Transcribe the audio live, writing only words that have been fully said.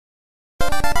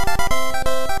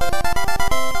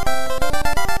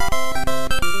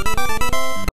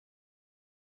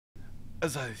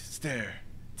As I stare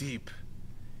deep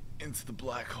into the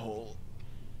black hole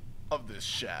of this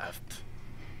shaft,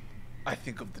 I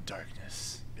think of the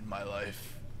darkness in my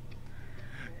life.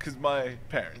 Because my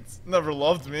parents never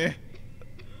loved me.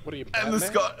 What are you, And the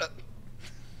Batman?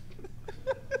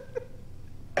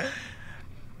 scar.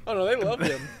 Oh no, they loved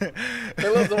him.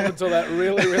 They loved him until that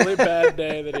really, really bad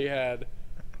day that he had.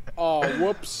 Oh,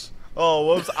 whoops. Oh,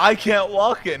 whoops. I can't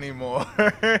walk anymore.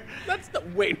 That's the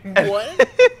wait. What?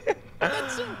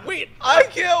 Wait. I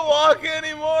can't walk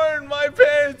anymore, and my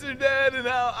parents are dead, and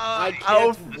I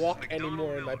can't walk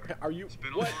anymore. In my are you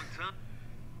what?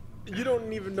 You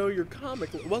don't even know your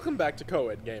comic. Welcome back to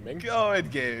Coed Gaming.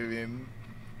 Coed Gaming.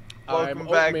 I'm Welcome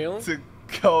back Oatmeal. to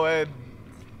Coed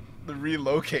the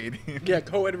Relocating. Yeah,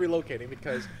 Coed Relocating,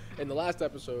 because in the last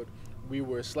episode we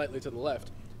were slightly to the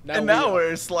left. And now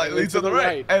we're slightly to the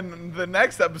right. And the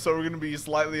next episode, we're going to be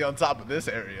slightly on top of this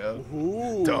area.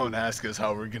 Ooh. Don't ask us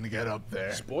how we're going to get up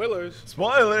there. Spoilers.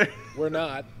 Spoiler. We're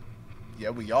not.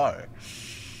 Yeah, we are.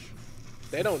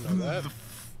 They don't know that.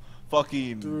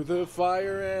 Fucking. Through the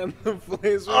fire and the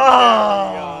flames.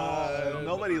 Oh,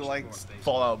 nobody likes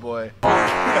Fallout Boy.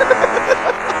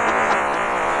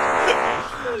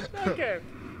 Okay.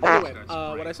 Anyway,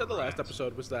 what I said the last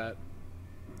episode was that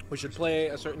we should play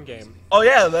a certain game. Oh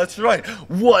yeah, that's right.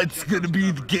 What's gonna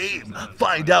be the game?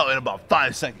 Find out in about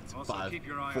 5 seconds. 5,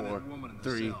 4,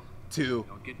 3, 2,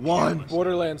 1.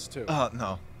 Borderlands 2.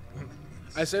 No.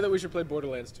 I say that we should play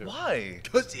Borderlands 2. Why?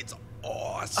 Because it's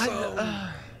awesome.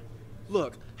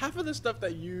 Look, half of the stuff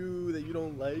that you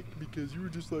don't like because you were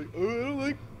just like, oh, I don't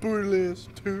like Borderlands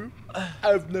 2.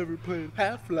 I've never played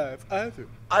Half-Life either.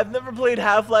 I've never played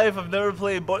Half-Life. I've never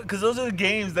played because those are the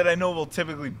games that I know will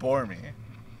typically bore me.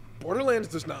 Borderlands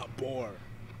does not bore.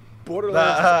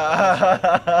 Borderlands is awesome.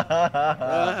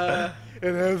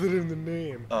 It has it in the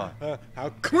name. How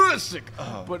classic!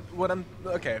 But what I'm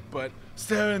but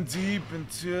staring deep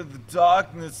into the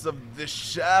darkness of this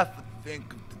shaft, I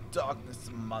think of the darkness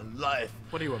of my life.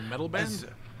 What are you, a metal band?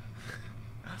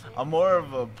 I'm more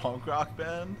of a punk rock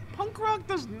band. Punk rock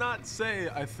does not say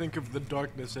I think of the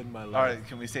darkness in my life. All right,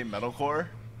 can we say metalcore?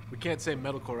 We can't say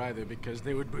metalcore either because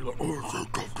they would be like, oh,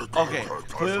 okay,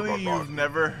 clearly you've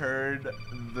never heard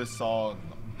the song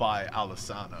by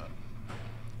Alesana.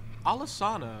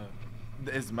 Alesana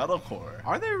is metalcore.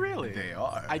 Are they really? They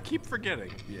are. I keep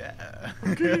forgetting. Yeah.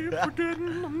 I keep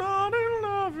forgetting I'm not in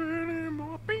love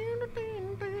anymore.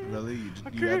 Really?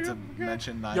 You had to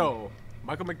mention 9. Yo,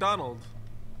 Michael McDonald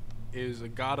is a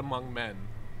god among men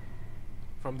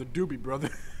from the Doobie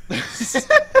Brothers.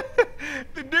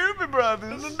 The Doobie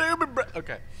Brothers. The Doobie Brothers.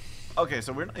 Okay. Okay,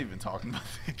 so we're not even talking about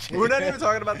the game. We're not even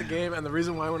talking about the game, and the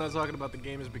reason why we're not talking about the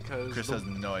game is because Chris has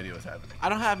no idea what's happening. I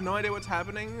don't have no idea what's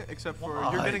happening except for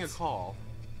What? You're getting a call.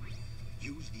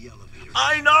 Use the elevator.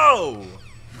 I know.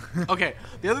 Okay,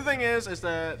 the other thing is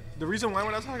that the reason why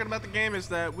we're not talking about the game is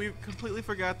that we completely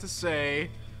forgot to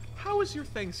say, how was your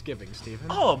Thanksgiving, Steven?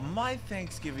 Oh, my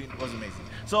Thanksgiving was amazing.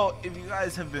 So, if you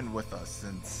guys have been with us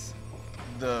since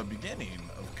the beginning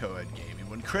of Coed Gaming,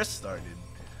 when Chris started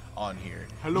on here,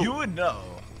 you would know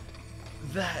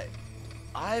that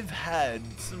I've had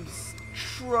some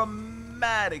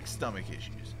traumatic stomach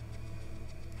issues.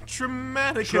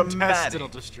 Traumatic intestinal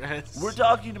distress. We're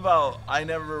talking about I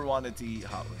never wanted to eat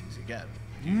hot wings again.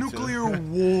 Nuclear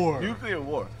war. Nuclear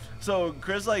war. So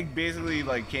Chris basically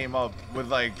came up with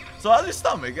so how's your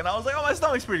stomach? And I was like, oh, my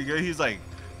stomach's pretty good. He's like,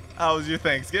 how was your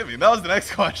Thanksgiving? That was the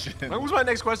next question. That was my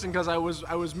next question because I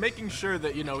was making sure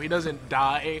that he doesn't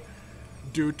die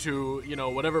due to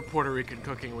whatever Puerto Rican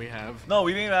cooking we have. No,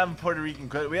 we didn't even have Puerto Rican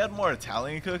cooking. We had more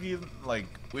Italian cookies.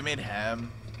 We made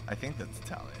ham. I think that's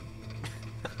Italian.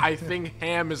 I think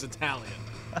ham is Italian.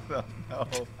 I don't know.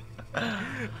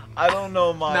 I don't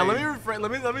know my. Now let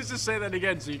me let me just say that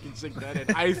again so you can sink that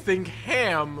in. I think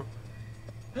ham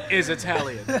is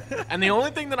Italian, and the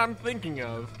only thing that I'm thinking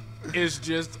of is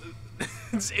just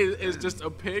is just a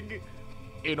pig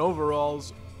in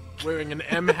overalls wearing an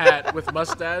M hat with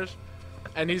mustache,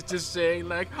 and he's just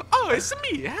saying "Oh, it's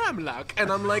me, Hamlock,"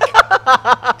 and I'm like,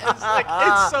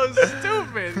 it's so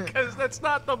stupid because that's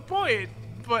not the point.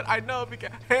 But I know because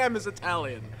ham is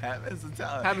Italian. Ham is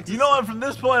Italian. Ham is you know what? From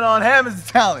this point on, ham is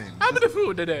Italian. I'm the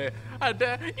food today.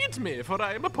 Eat me, for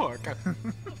I am a pork.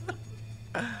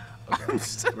 Okay,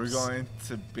 we're going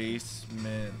to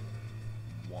basement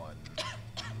 1.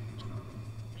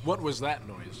 What was that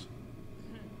noise?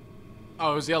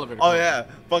 Oh, it was the elevator. Oh yeah,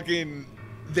 fucking.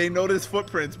 They notice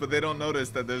footprints, but they don't notice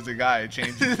that there's a guy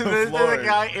changing the There's floor. a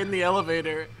guy in the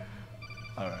elevator.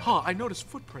 All right. Huh? I noticed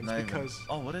footprints because.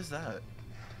 Oh, what is that?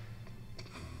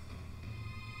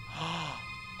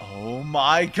 Oh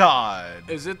my god.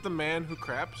 Is it the man who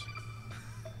craps?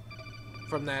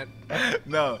 From that?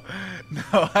 No,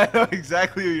 I know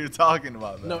exactly what you're talking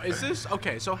about. Though. No, is this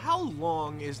okay? So how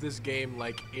long is this game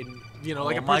like in like oh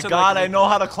a my person? god, like, I know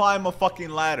how to climb a fucking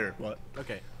ladder. What?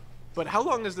 Okay, but how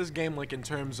long is this game like in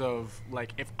terms of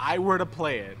like if I were to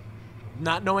play it,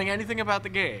 not knowing anything about the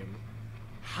game,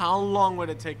 how long would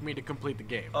it take me to complete the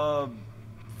game?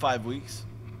 5 weeks.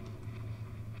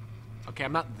 Okay,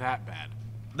 I'm not that bad.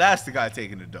 That's the guy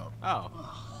taking a dump. Oh,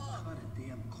 Kind of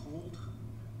damn cold.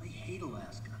 I hate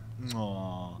Alaska.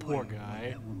 Aww. poor Boy, guy.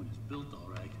 That woman is built all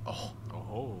right.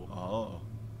 Oh.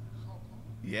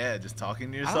 Yeah, just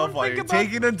talking to don't yourself while think you're about-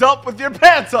 taking a dump with your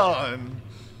pants on.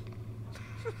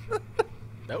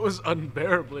 That was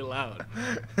unbearably loud.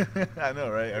 I know,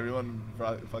 right? Everyone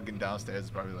fucking downstairs is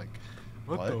probably like,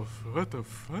 What the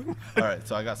fuck? All right,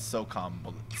 so I got SOCOM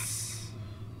bullets.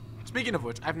 Speaking of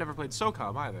which, I've never played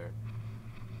SOCOM either.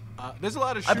 There's a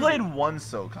lot of I shooting. played one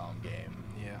SOCOM game.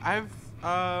 Yeah, I've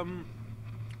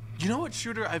you know what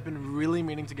shooter I've been really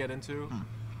meaning to get into?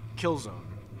 Killzone.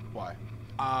 Why?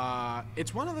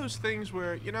 It's one of those things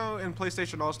where, you know, in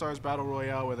PlayStation All-Stars Battle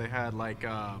Royale where they had like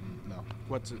No.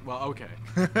 what's it? Well, okay.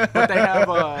 but they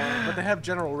have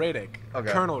General Radic,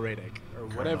 Okay. Colonel Radic or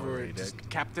Colonel whatever, Radic. just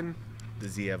Captain.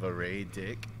 Does he have a Ray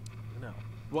dick? No.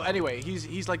 Well, anyway,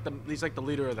 he's like the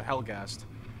leader of the Hellgast,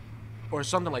 or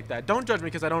something like that. Don't judge me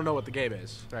because I don't know what the game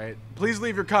is. Right? Please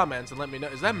leave your comments and let me know.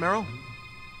 Is that Meryl?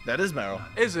 That is Meryl.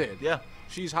 Is it? Yeah,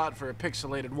 She's hot for a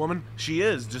pixelated woman. she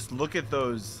is. Just look at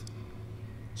those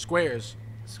Squares,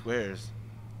 squares.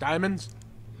 diamonds.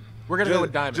 We're gonna go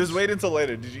with diamonds. Just wait until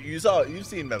later. You've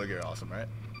seen Metal Gear Awesome, right?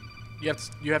 You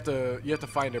have to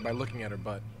find her by looking at her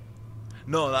butt.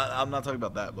 No, I'm not talking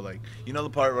about that. But like, you know the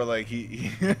part where like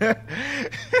he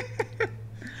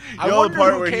I know wonder the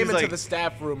part who where came he's into like, the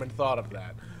staff room and thought of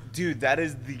that. dude, that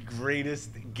is the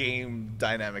greatest game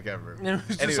dynamic ever. And it was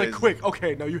just Anyways, like, quick,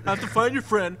 okay, now you have to find your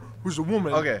friend who's a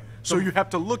woman. Okay, So you have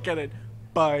to look at it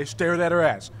by staring at her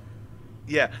ass.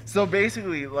 Yeah. So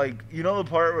basically, like, you know the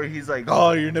part where he's like,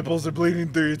 "Oh, your nipples are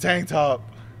bleeding through your tank top."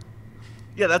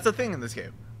 Yeah, that's a thing in this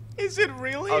game. Is it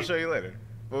really? I'll show you later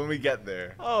when we get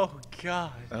there. Oh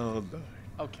God. Oh Lord.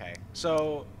 Okay,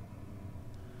 so.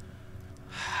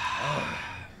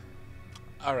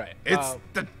 All right. It's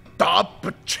the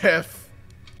Dopachev.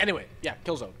 Anyway, yeah,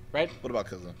 Killzone, right? What about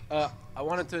Killzone? I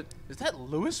wanted to. Is that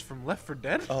Lewis from Left 4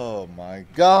 Dead? Oh my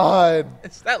God.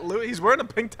 Is that Lewis? He's wearing a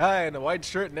pink tie and a white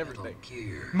shirt and everything.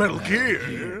 Metal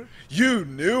Gear. You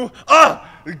knew?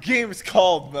 Ah, the game is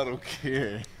called Metal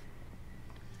Gear.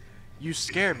 You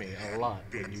scare me a lot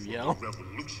when you yell.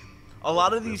 Revolution. A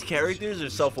lot of these characters are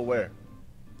self-aware.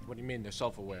 What do you mean they're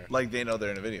self-aware? Like they know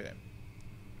they're in a video game.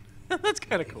 That's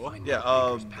kind of cool. Yeah.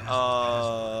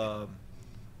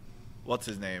 What's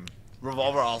his name?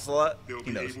 Revolver Ocelot. They'll He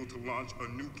be knows. able to launch a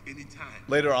nuke anytime.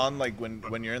 Later on, like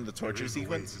when you're in the torture There is a way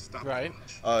to sequence, stop Right.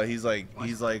 the launch. he's like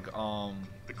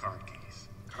The card keys.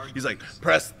 Card he's like, keys.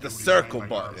 press the They were circle designed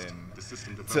by Marston, button the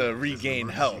system to developed regain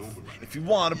as health. emergency override. If you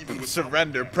want Even to without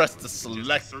surrender, that, press the just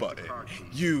select insert the button. card keys.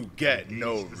 You get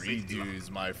no Engage the safety lock. redos,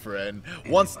 my friend.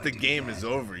 Once the game is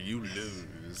over, you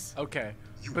lose. Okay.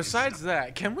 Besides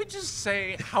that, can we just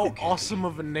say how awesome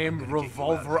of a name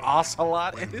Revolver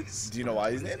Ocelot is? Do you know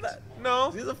why he's named that? No.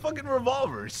 He's a fucking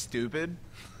revolver, stupid.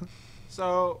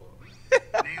 So,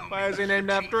 why is he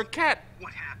named after a cat?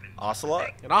 What happened?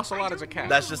 Ocelot? An ocelot is a cat.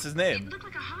 That's just his name.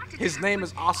 His name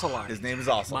is Ocelot. His name is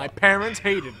My Ocelot. parents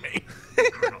hated me.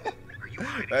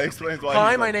 That explains why.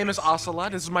 Hi, he's my like- name is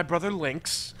Ocelot. This is my brother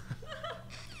Lynx.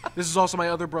 This is also my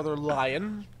other brother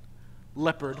Lion,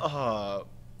 Leopard,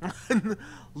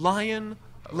 Lion,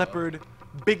 Leopard,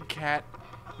 Big Cat,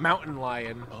 Mountain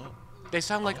Lion. They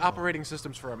sound like operating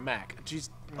systems for a Mac. Jeez,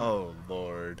 Oh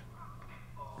Lord.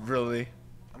 Really?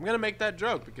 I'm gonna make that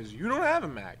joke because you don't have a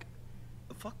Mac.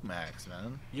 Fuck Max,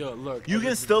 man. Yo, look. You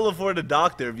can still afford a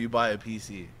doctor if you buy a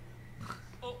PC.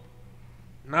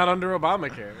 Not under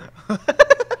Obamacare.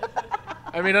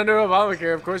 I mean, under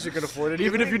Obamacare, of course you can afford it,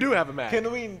 even if you do have a Mac.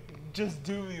 Can we just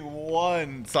do me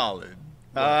one solid?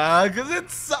 Cause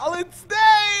it's solid state.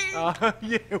 Yeah,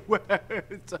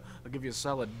 I'll give you a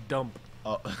solid dump.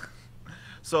 Oh.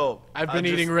 So I've been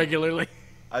eating regularly.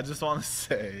 I just want to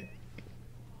say.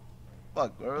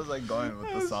 Fuck, where was I going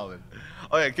with the solid?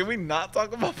 Oh yeah, can we not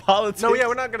talk about politics? No, yeah,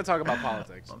 we're not gonna talk about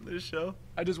politics. on this show.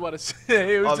 I just want to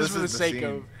say it was Oh, just this for the is the sake scene.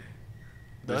 of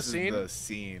the This is scene. the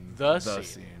scene. The scene.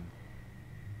 scene.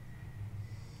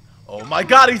 Oh my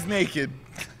God, he's naked.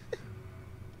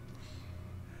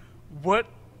 What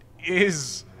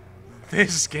is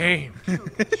this game? You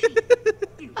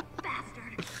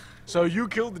bastard. So you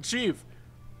killed the chief,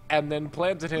 and then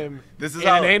planted him This is in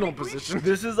an anal position.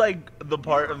 This is like the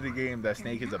part of the game that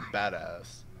Snake is a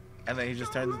badass, and then he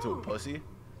just turns into a pussy.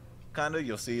 Kinda,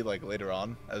 you'll see like later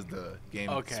on as the game.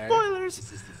 Okay. Spoilers.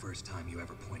 Is this the first time you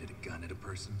ever pointed a gun at a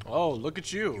person? Oh, look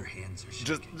at Your you. hands are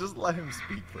shaking. Just let him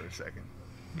speak for a second.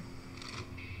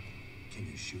 Can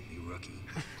you shoot me, rookie?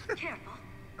 Careful.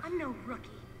 I'm no rookie.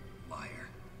 Liar.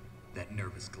 That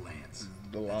nervous glance.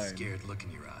 The That line. scared look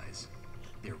in your eyes.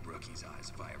 They're rookie's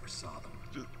eyes if I ever saw them.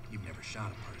 Just You've never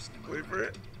shot a person in my wait for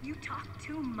it. You talk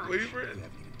too much. Wait for it. You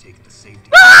haven't even taken the safety.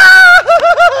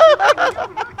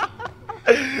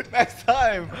 Next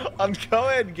time on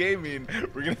Co-Ed Gaming,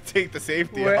 we're gonna take the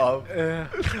safety off.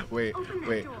 Wait. Open that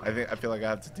Wait. door. I feel like I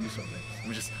have to do something.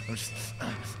 I'm just.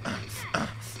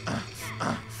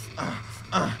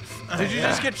 Did you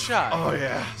just get shot? Oh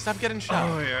yeah. Stop getting shot.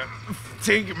 Oh yeah.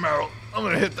 Take it, Meryl. I'm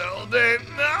gonna hit that all day.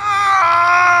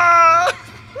 Ah!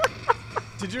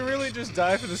 Did you really just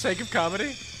die for the sake of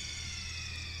comedy?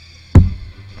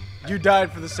 You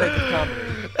died for the sake of comedy.